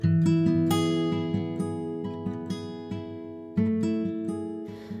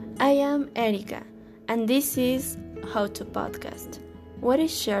I am Erika, and this is How to Podcast, where I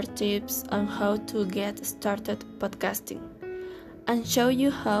share tips on how to get started podcasting and show you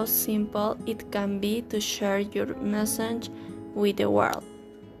how simple it can be to share your message with the world.